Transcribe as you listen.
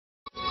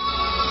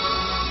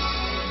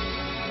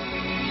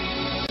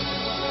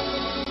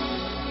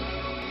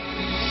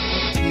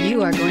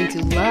You are going to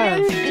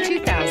love the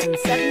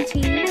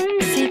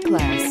 2017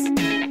 C-Class.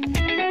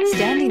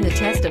 Standing the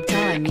test of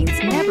time means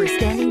never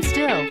standing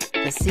still.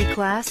 The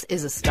C-Class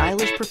is a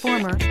stylish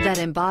performer that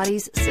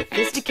embodies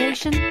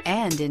sophistication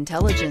and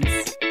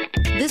intelligence.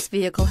 This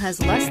vehicle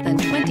has less than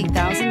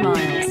 20,000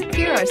 miles.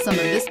 Here are some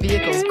of this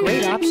vehicle's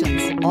great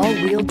options: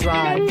 all-wheel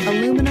drive,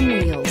 aluminum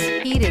wheels,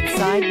 heated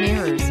side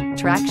mirrors,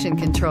 traction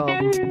control,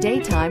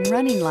 daytime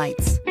running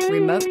lights,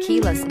 remote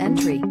keyless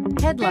entry,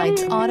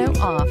 headlights auto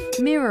off,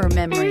 mirror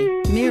memory,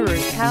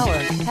 mirrors power,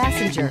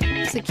 passenger,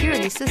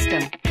 security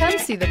system. Come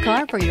see the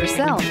car for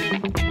yourself.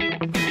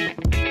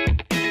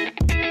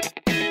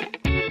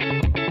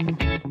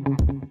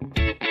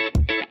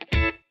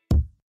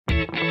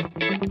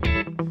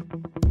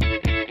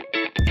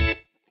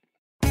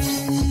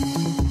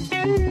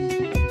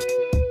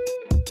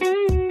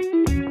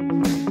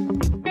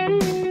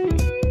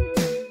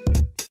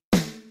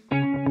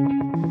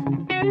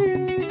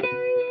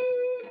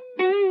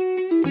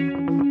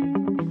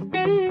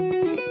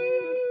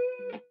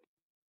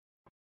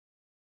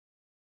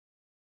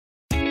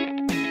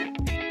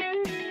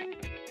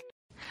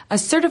 A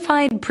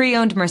certified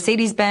pre-owned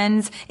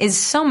Mercedes-Benz is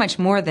so much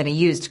more than a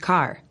used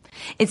car.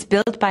 It's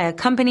built by a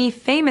company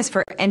famous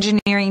for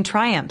engineering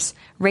triumphs,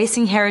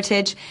 racing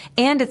heritage,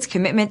 and its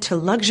commitment to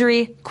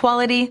luxury,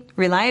 quality,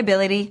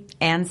 reliability,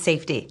 and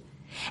safety.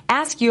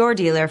 Ask your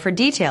dealer for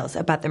details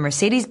about the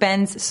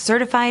Mercedes-Benz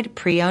Certified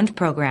Pre-Owned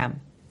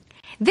program.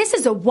 This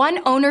is a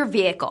one-owner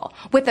vehicle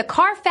with a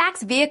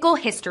CARFAX Vehicle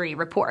History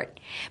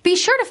Report. Be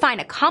sure to find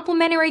a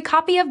complimentary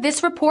copy of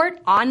this report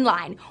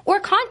online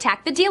or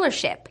contact the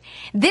dealership.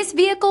 This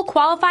vehicle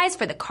qualifies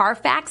for the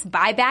CARFAX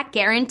buyback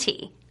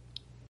guarantee.